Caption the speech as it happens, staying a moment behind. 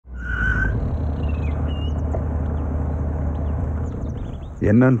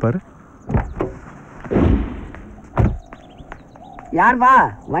என்னன்னு பாரு. யார்பா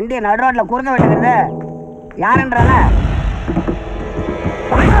வண்டியை நடு ரோட்ல குறுக்க விட்டுக்கிறது? யாருன்றால?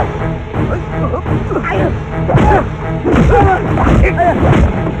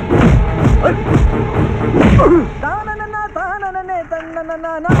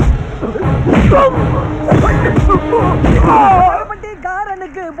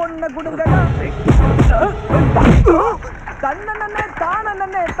 காரனுக்கு பொண்ண கொடுங்கடா. தன்னனே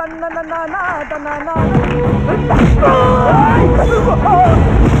தானனே தன்னனனா தன்னனா.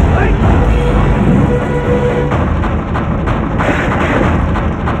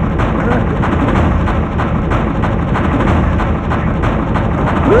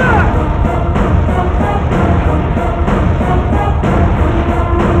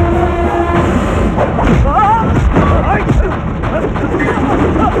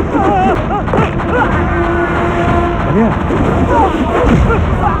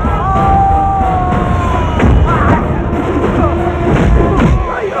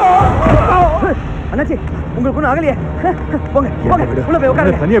 அண்ணாச்சி, உங்களுக்கு ஒன்றும் ஆகலையே? போங்க போங்க, உள்ள போய்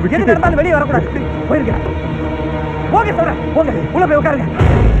உட்காருங்க. எது நடந்தாலும் வெளியே வரக்கூடாது. போயிருங்க. போங்க சொல்றேன், போங்க உள்ள போய் உட்காருங்க.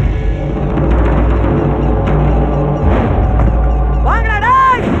 வாங்கடா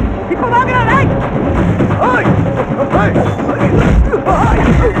டேய், இப்ப வாங்கடா டேய். ஓய் ஓய்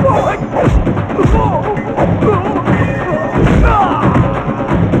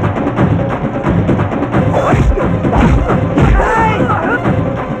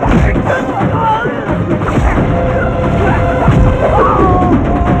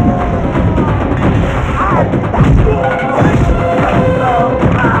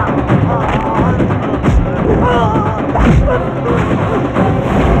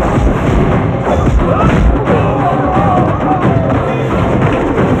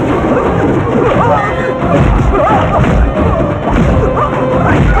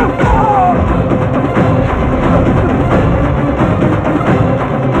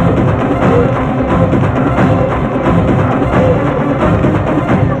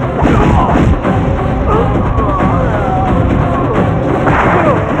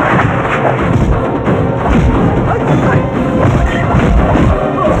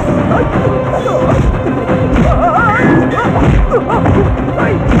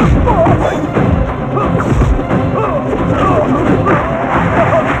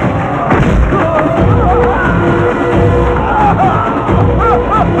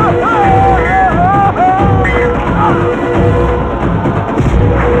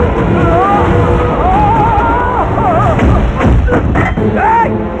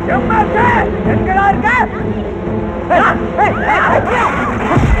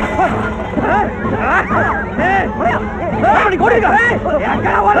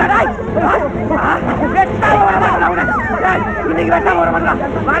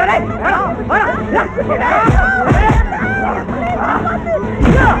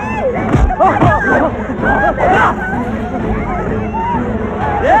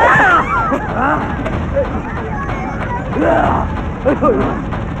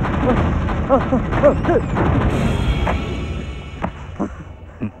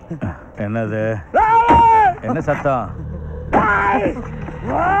என்னது? என்ன சத்தம்?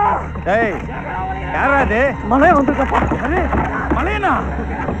 டேய், யாரா அது? மலையா வந்திருக்கப்பா. மலையனா?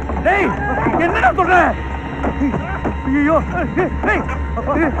 டேய், என்னடா சொல்ற? ஐயோ,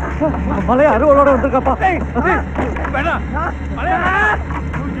 மலையா அருவாளோட வந்திருக்கப்பா. வேணாம் மலையனா.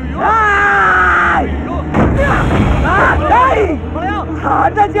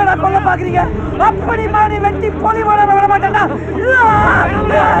 அண்ணாச்சியோட கொல்ல பாக்குறீங்க? அப்படி மாறி வெட்டி போலி மாட விட மாட்டேன்டா.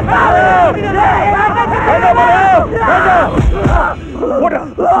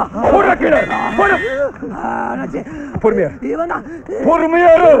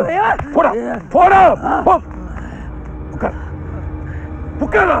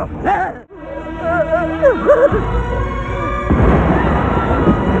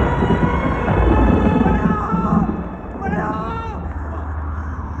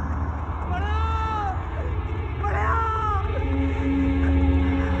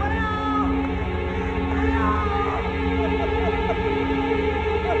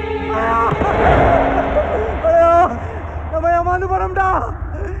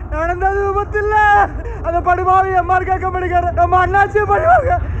 நடந்தது விபத்து இல்ல, அந்த படுபாவி அம்மாரு கேட்க மாட்டேங்காரு. நம்ம அண்ணாச்சியை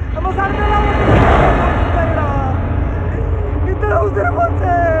படுவாங்க. நம்ம சண்டை இத்தனை உசிர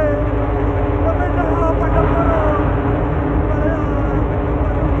போச்சு. நம்ம என்ன பண்ண போறோம்?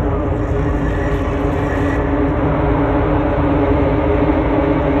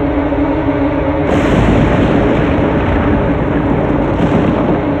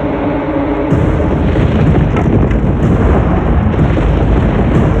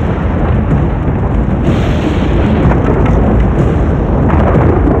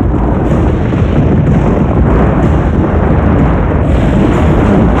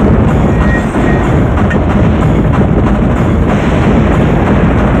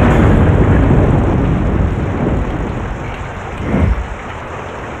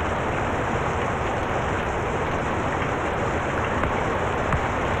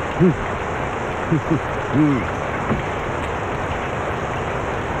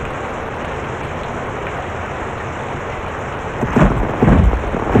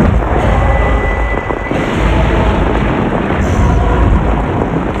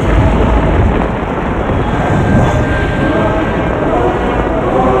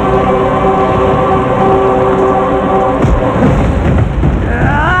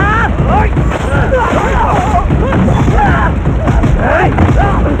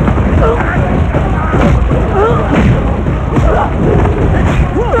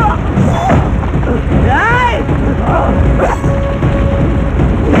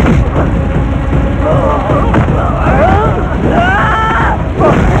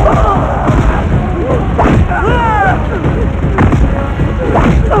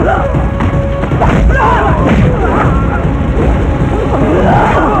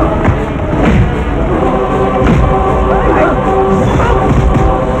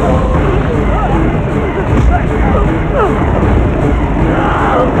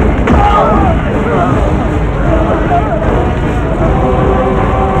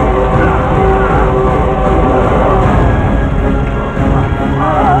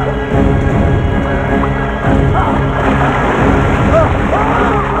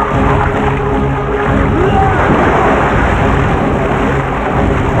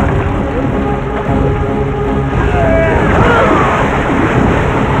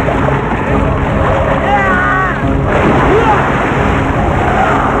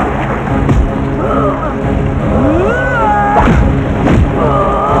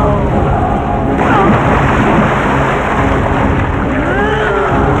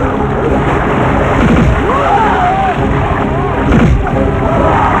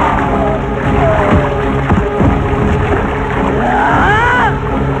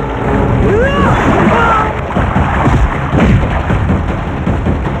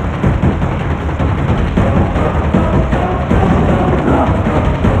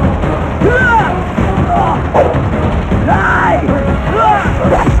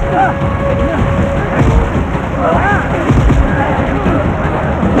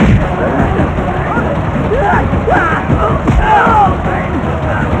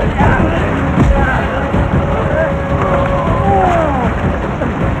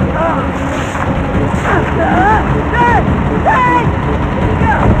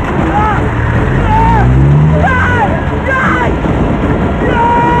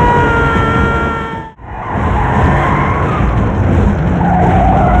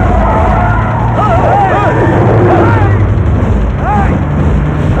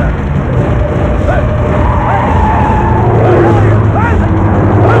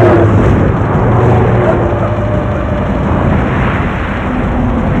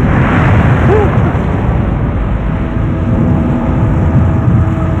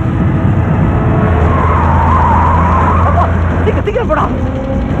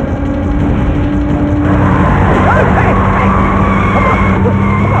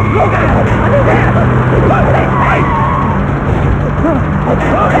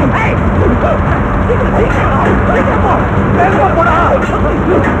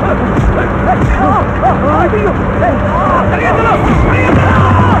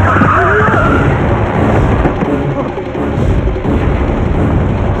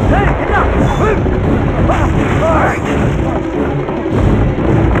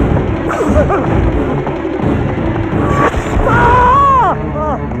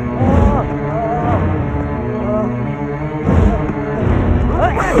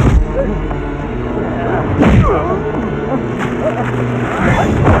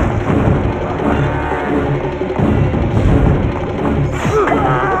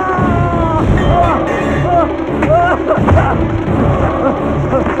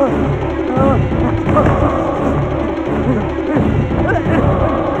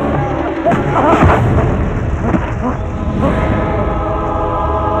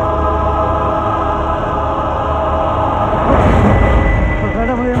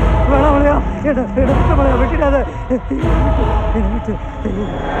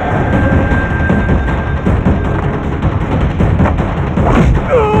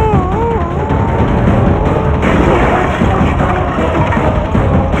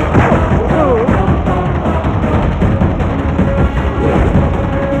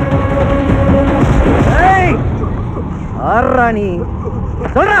 நீ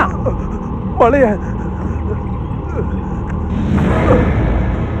சொல்றா மலைய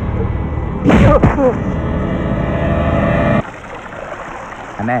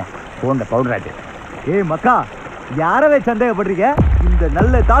அண்ணே போண்ட பவுடர் ஆச்சு. ஏய் மக்கா யாரவே சந்தேகப்படுறீங்க? இந்த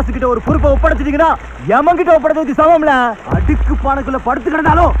நல்ல தாசுகிட்ட ஒரு பொறுப்பை ஒப்படைச்சிட்டீங்கன்னா எமங்கிட்ட ஒப்படைச்சு சமம்ல. அடுக்கு பானைக்குள்ள படுத்து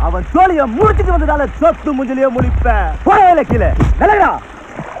கிடந்தாலும் அவன் தோழிய முடிச்சிட்டு வந்ததால சொத்து முஞ்சிலேயே முழிப்ப. போடவே கீழே நல்லடா.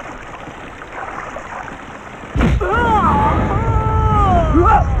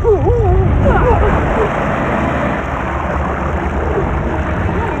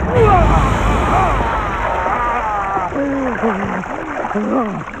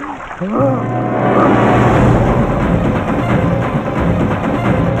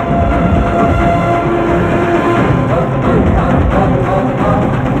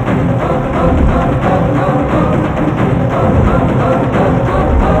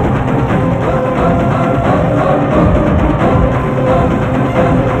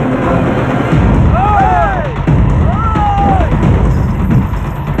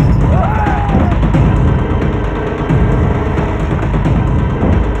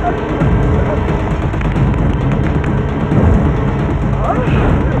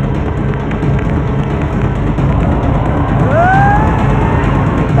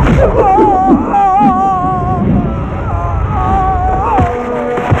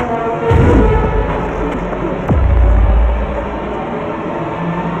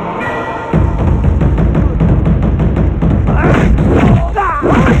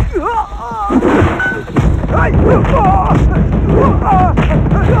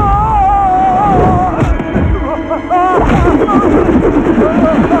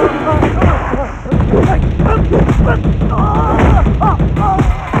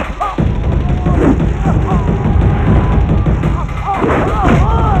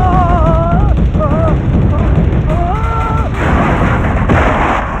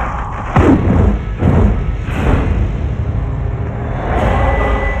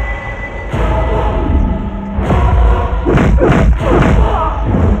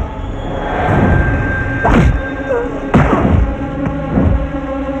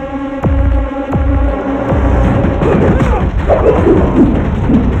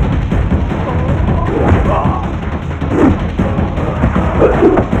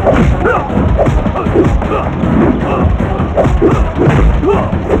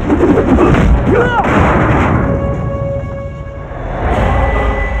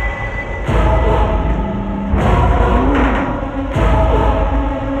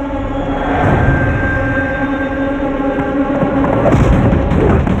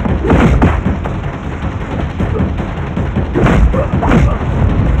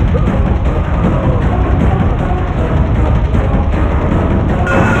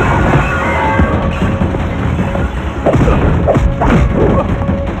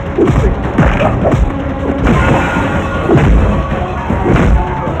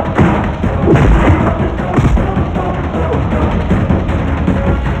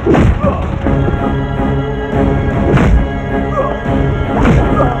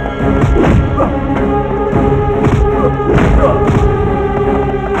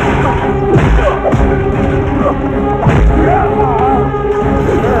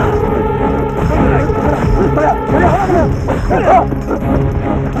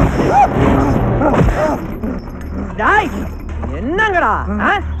 என்னங்கடா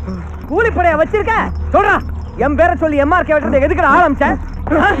கூலிப்படையா வச்சிருக்க? சொல்றா, என் பேரை சொல்லி எம்ஆர்கே வெட்டுறது எதுக்குடா ஆரம்பிச்சேன்?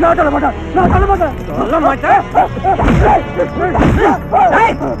 நான் சொல்ல மாட்டேன். சொல்ல மாட்டேன்.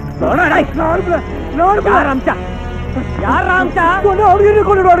 யார் ஆரம்பிச்சா? யார் ஆரம்பிச்சா?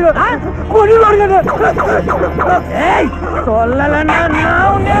 சொல்லலன்னா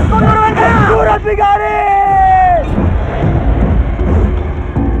நான் உன்னை கொன்னுடுவேன்.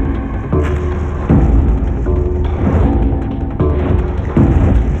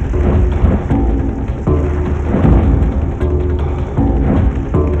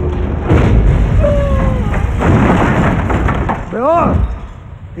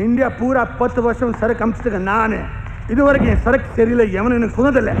 இந்தியா பூரா 10 வருஷம் சரக்கு அமிச்சிட்டு நானு இதுவரைக்கும் என் சரக்கு சரியில்லை எவனு எனக்கு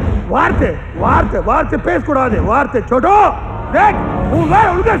சொன்னதில்லை. வார்த்தை வார்த்தை வார்த்தை பேசக்கூடாது. வார்த்தை சோட்டோ உன் வேலை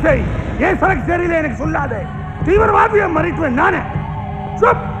உங்க சரி. என் சரக்கு சரியில்லை எனக்கு சொல்லாது. தீவிரவாதியை மறைத்துவேன் நானே.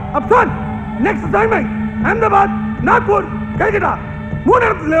 नेक्स्ट टाइम अहमदाबाद नागपुर कलकत्ता 3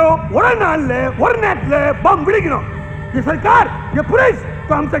 இடத்துலயோ ஒரு நாள்ல ஒரு நேரத்துல बम விடுக்கணும். ये सरकार ये पुलिस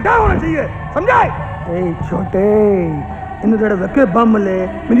तो हमसे क्या होना चाहिए समझे? ए छोटे इन दड़ वेके बम ले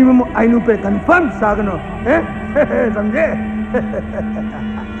मिनिमम 500 पे कंफर्म सागनो है समझे?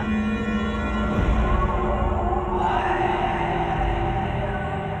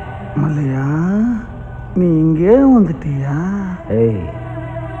 மலையா நீ இங்கே வந்துட்டியா? ஏய்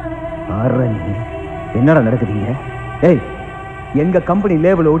ஆரணி என்னடா நடக்குதுங்க? ஏய் எங்க கம்பெனி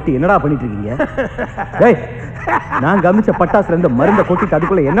லேபிள ஒட்டி என்னடா பண்ணிட்டு இருக்கீங்க? ஏய் நான் கமிச்ச பட்டாசுல இருந்து மருந்த கொட்டிட்டு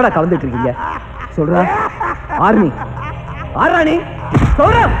அதுக்குள்ள என்னடா கலந்துட்டு இருக்கீங்க? சொல்றா ஆர்மி ஆராணி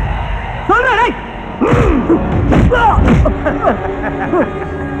சொல்ற சொல்ற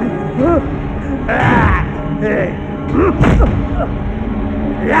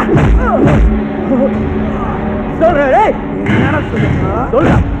சொல்ற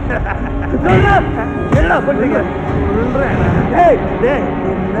சொல்ற என்ன பண்றீங்க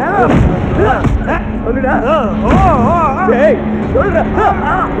சொல்லுடா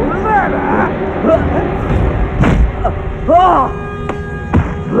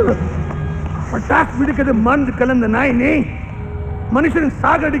பட்டாசு பிடிக்கிறது மருந்து கலந்த நாய் நீ மனுஷன்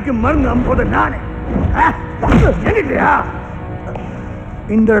சாகடிக்கு மருந்து அம்போது நானே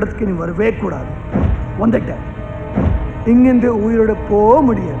இந்த இடத்துக்கு நீ வரவே கூடாது வந்துட்ட இங்கிருந்து உயிரோட போக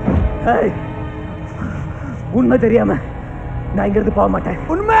முடியாது உண்மை தெரியாம நான் இங்க இருந்து போக மாட்டேன்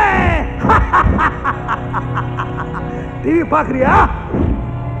உண்மை டிவி பாக்குறியா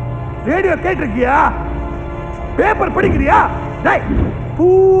ரேடியோ கேட்டிருக்கியா பேப்பர் படிக்கிறியா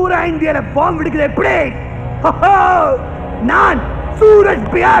பூரா இந்தியால பாம்பு பிடிக்கிறது எப்படி நான் சூரஜ்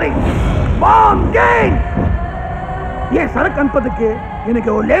பியாரி பாம் கேங் என் சரக்கு அனுப்பதுக்கு எனக்கு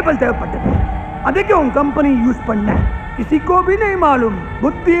ஒரு லேபிள் தேவைப்பட்டது அதுக்கு உன் கம்பெனி யூஸ் பண்ண किसी को भी नहीं मालूम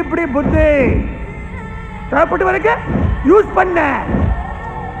बुद्धि இப்படி புத்தி தேவைப்பட்டு வரைக்கும் யூஸ் பண்ண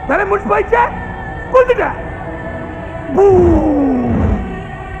வேலை முடிச்சு போயிடுச்சா கொடுத்துட்ட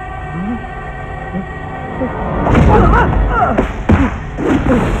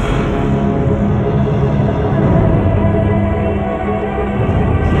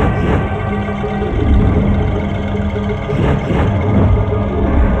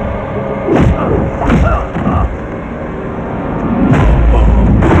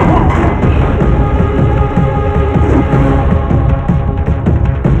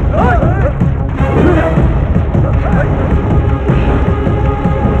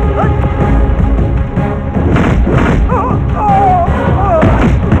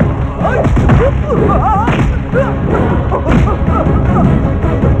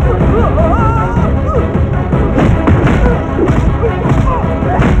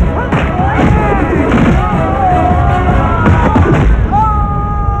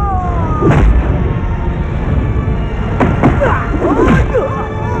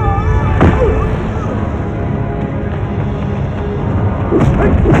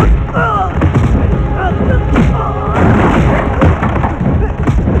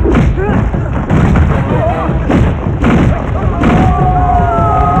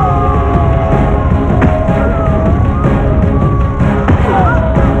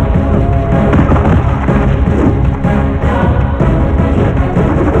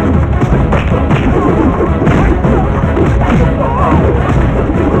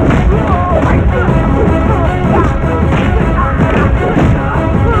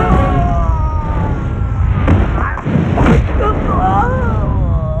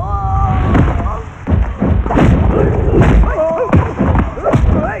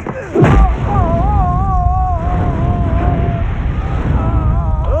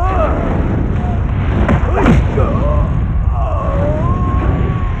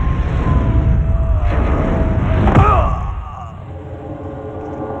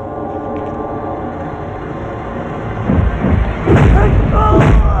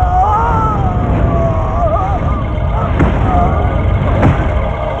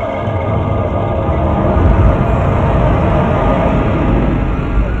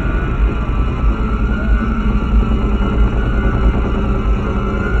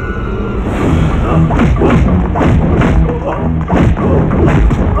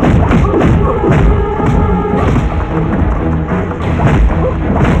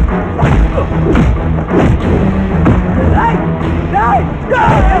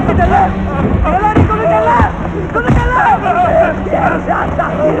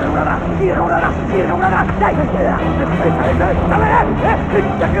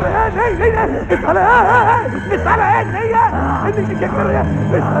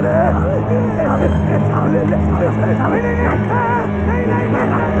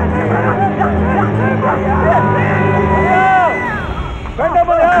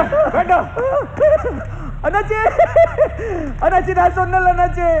அண்ணாச்சி நான் சொன்னல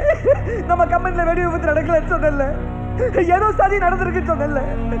அண்ணாச்சி நம்ம கம்பெனில வெடி விபத்து நடக்கலன்னு சொன்னல ஏதோ சதி நடந்திருக்குன்னு சொன்னல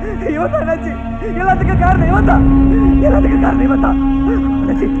இவன் தான் அண்ணாச்சி எல்லாத்துக்கும் காரணம் இவன் தான் எல்லாத்துக்கும் காரணம் இவன் தான்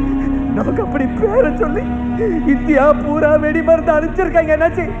அண்ணாச்சி நமக்கு அப்படி பேரை சொல்லி இந்தியா பூரா வெடி மருந்து அனுப்பிச்சிருக்காங்க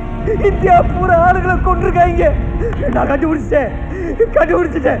அண்ணாச்சி இந்தியா பூரா ஆளுகளை கொண்டிருக்காங்க நான்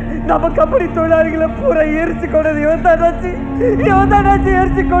கண்டுபிடிச்சிட்டேன் நம்ம கம்பெனி தொழிலாளிகளை பூரா எரிச்சு கொண்டது இவன் தான் அண்ணாச்சி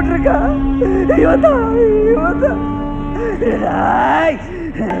எரிச்சு கொண்டிருக்கா இவன் தான்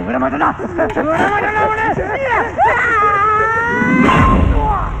விட மாட்டேனா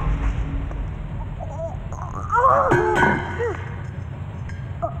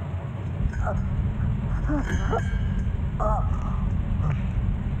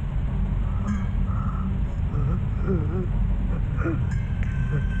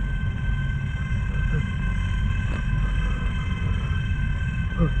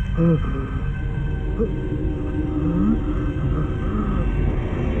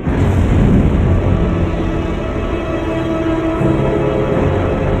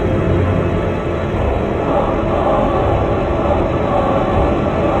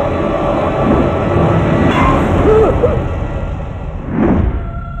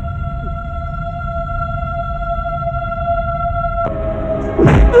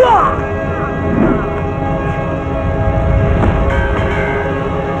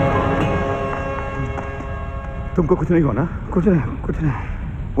तुमको कुछ नहीं होना? कुछ नहीं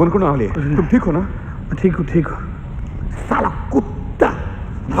उनको ना ले, तुम ठीक हो ना? ठीक हो। साला कुत्ता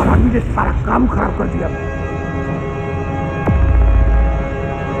भगवान ने सारा काम खराब कर दिया।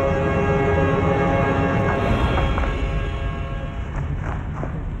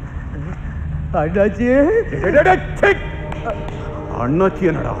 அண்ணாச்சி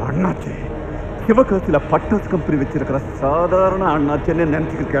என்னடா அண்ணாச்சி? சிவகாசியில பட்டாசு கம்பெனி வச்சிருக்கிற சாதாரண அண்ணாச்சின்னு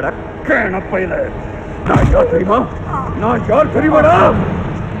நினைச்சுக்கிட்டா கேணப்பையில. நான் யார் தெரியுமாடா?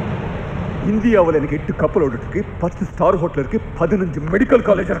 இந்தியாவில் எனக்கு 8 கப்பல் இருக்கு, 10 ஸ்டார் ஹோட்டல் இருக்கு, 15 மெடிக்கல்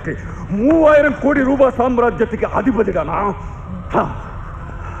காலேஜ் இருக்கு, 3000 கோடி ரூபாய் சாம்ராஜ்யத்துக்கு அதிபதிடானா.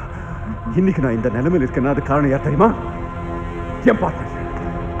 இன்னைக்கு நான் இந்த நிலைமையில் இருக்கேன்னா அது காரணம் யார் தெரியுமா? என் பார்ட்னர்,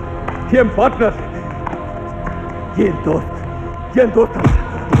 என் தோஸ்த்.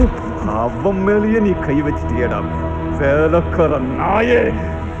 அவன் மேலேயே நீ கை வச்சிட்டியடா வேலைக்கார நாயே.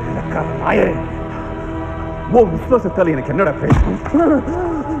 ஓ விசுவாசத்தால் எனக்கு என்னடா பேசும்?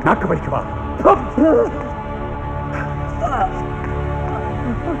 நாக்கு வைக்கவா?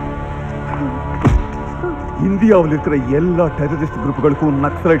 இந்தியாவில் இருக்கிற எல்லா டெரரிஸ்ட் குரூப்புகளுக்கும்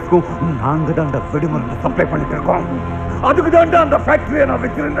நக்சலைட்ஸ்க்கும் நாங்க தான் அந்த வெடிமருந்து சப்ளை பண்ணிட்டு இருக்கோம். அதுக்கு தான் அந்த ஃபேக்டரியை நான்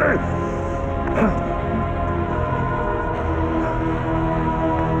வச்சிருந்தேன்.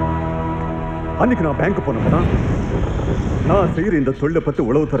 அன்னைக்கு நான் பேங்க் போனப்பதான் நான் செய்யற இந்த தொழிலை பத்தி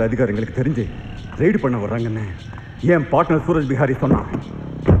உளவுத்துறை அதிகாரிகளுக்கு தெரிஞ்சு ரெய்டு பண்ண வர்றாங்கன்னு என் பார்ட்னர் சூரஜ் பிஹாரி சொன்னான்.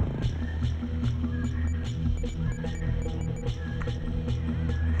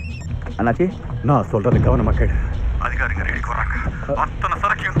 அண்ணாச்சி, நான் சொல்றது கவனமா கேடு. அதிகாரிங்க ரெய்டுக்கு வர்றாங்க. அத்தனை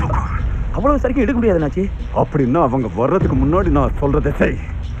சரக்கையும் தூக்கும். அவ்வளவு சரக்கு எடுக்க முடியாது அண்ணாச்சி. அப்படின்னா அவங்க வர்றதுக்கு முன்னாடி நான் சொல்றதை செய்.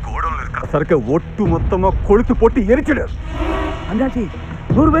 கோடவுன்ல இருக்கிற சரக்கை ஒட்டு மொத்தமா கொளுத்து போட்டு எரிச்சிடு. அண்ணாச்சி,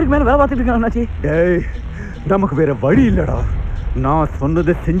 100 பேருக்கு மேல வேலை பார்த்துட்டு இருக்காங்க அண்ணாச்சி. டேய், நமக்கு வேற வழி இல்லடா. நான்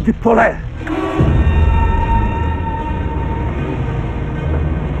சொன்னதை செஞ்சு தொலை.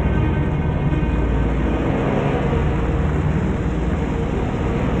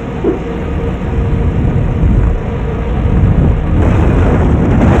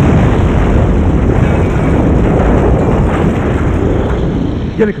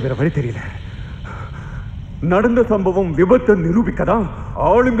 எனக்கு வேற வழி தெரியல. நடந்த சம்பவம் விபத்தை நிரூபிக்கதான்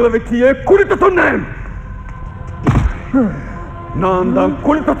ஆளுங்களை வச்சியே குளித்த சொன்னேன். நான் தான்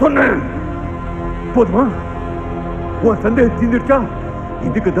குளித்த சொன்னேன். போதுமா? உன் சந்தேகம் தீர்ந்துடுச்சா?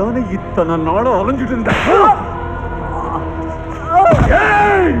 இதுக்கு தானே இத்தனை நாளும் அலைஞ்சிட்டு இருந்த.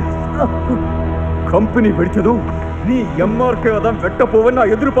 கம்பெனி வெடிச்சதும் நீ எம்ஆர்கே தான் வெட்ட போவ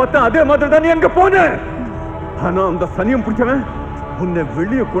நான் எதிர்பார்த்தேன். அதே மாதிரி தான் நீ எங்க போன. ஆனா அந்த சனியம் பிடிச்சவன் உன்னை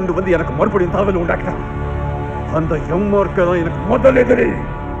வெளியே கொண்டு வந்து எனக்கு மறுபடியும் தாவல் உண்டாக்கிட்டான். அந்த எம்ஆர்கே தான் எனக்கு முதல் எதிரி.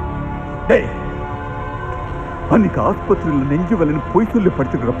 டேய், அன்னைக்கு ஆஸ்பத்திரியில் நெஞ்சு வலின்னு பொய் சொல்லி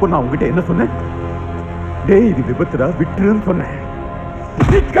படுத்துக்கிறப்போ நான் உங்ககிட்ட என்ன சொன்னேன்? டேய், இது விபத்துடா, விட்டுருன்னு சொன்னேன்.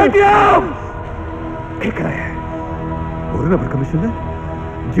 ஒரு நபர் கமிஷன்ல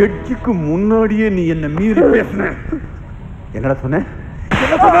ஜட்ஜுக்கு முன்னாடியே நீ என்ன மீறி பேசுன. என்னடா சொன்ன?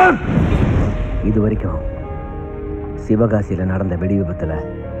 இது வரைக்கும் சிவகாசியில நடந்த வெடி விபத்துல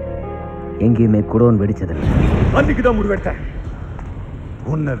எங்கேயுமே குடோன் வெடிச்சதில்லை. அன்னைக்குதான் முடிவெடுத்தேன்.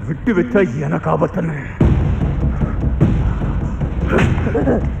 உன்னை விட்டு வச்சா எனக்கு ஆபத்துன்னு.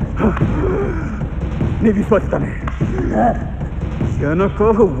 நீ விசுவாசித்தானே?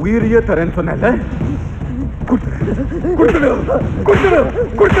 எனக்காக உயிரையே தரேன்னு சொன்ன.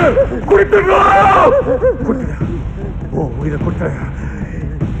 உயிரை கொடுத்துரு.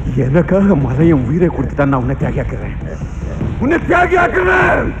 எனக்காக மலையும் உயிரை கொடுத்துதான் நான் உன்னை தியாகியாக்குறேன். உன்னை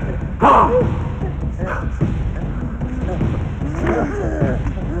தியாகியாக்குறேன்.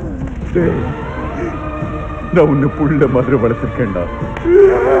 நான் உன்னை புள்ள மாதிரி வளர்த்திருக்கேன்டா.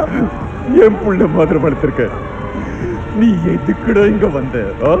 என் புள்ள மாதிரி வளர்த்திருக்க. நீ எதுக்குடா இங்க வந்த?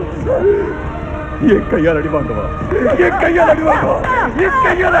 என் கையால் அடி வாங்குவா, என் கையால் அடி வாங்குவா, என்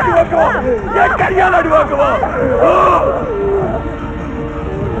கையால் அடி வாங்குவா, என் கையால் அடி வாங்குவா.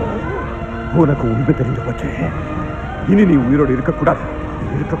 உனக்கு உண்மை தெரிஞ்சு போச்சு. இனி நீ உயிரோடு இருக்கக்கூடாது,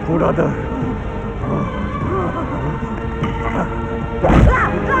 இருக்கக்கூடாது.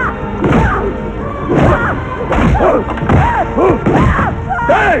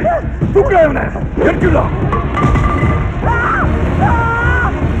 தூக்கல எடுத்துடலாம்.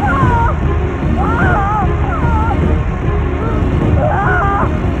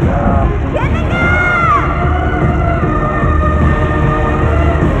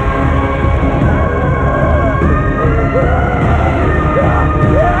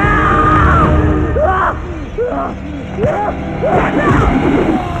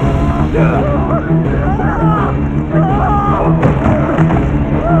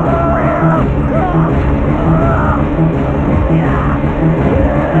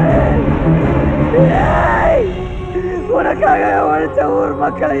 உனக்காக உழைச்ச ஊர்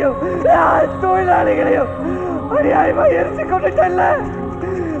மக்களையும் தொழிலாளிகளையும் அநியாயமா எரிச்சு கொண்டுட்டல்ல.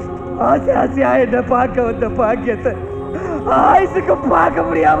 ஆசை ஆசையா என்ன பார்க்க வந்த பாக்கியத்தை ஆயுசுக்கு பார்க்க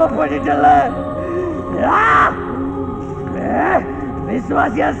முடியாம பண்ணிட்டல்ல.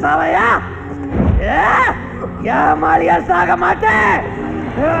 விசுவாசியா சாவையா, ஏமாளியா சாக மாட்டேன்.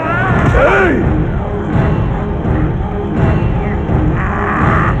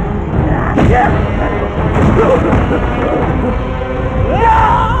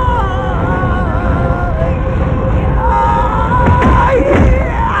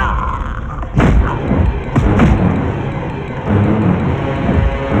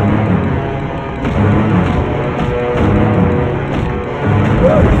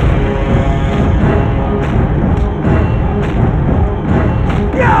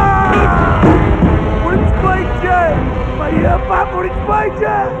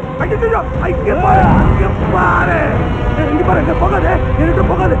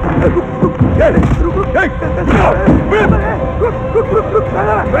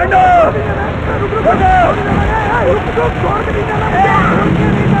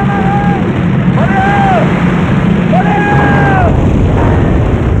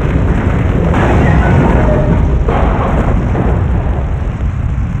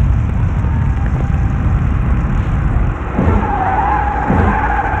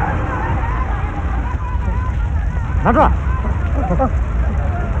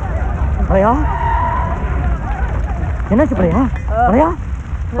 என்னாச்சு பழையா? பழையா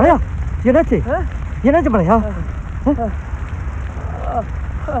பழையா என்னாச்சு? என்னாச்சு பழையா?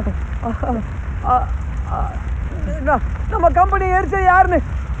 நம்ம கம்பெனி எரிச்சல் யாருன்னு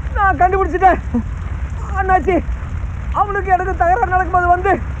நான் கண்டுபிடிச்சிட்டேன். அண்ணாச்சி அவனுக்கு எனக்கு தகராறு நடக்கும்போது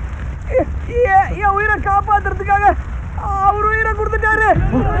வந்து என் உயிரை காப்பாத்துறதுக்காக அவர் உயிரை கொடுத்துட்டாரு.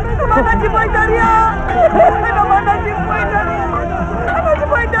 நம்ம அண்ணாச்சி போயிட்டாரியா, நம்ம அண்ணாச்சி போயிட்டாரு, அண்ணாச்சி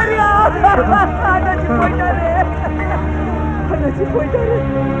போயிட்டாரியா, அண்ணாச்சி போயிட்டாரு, அண்ணாச்சி போயிட்டாரு.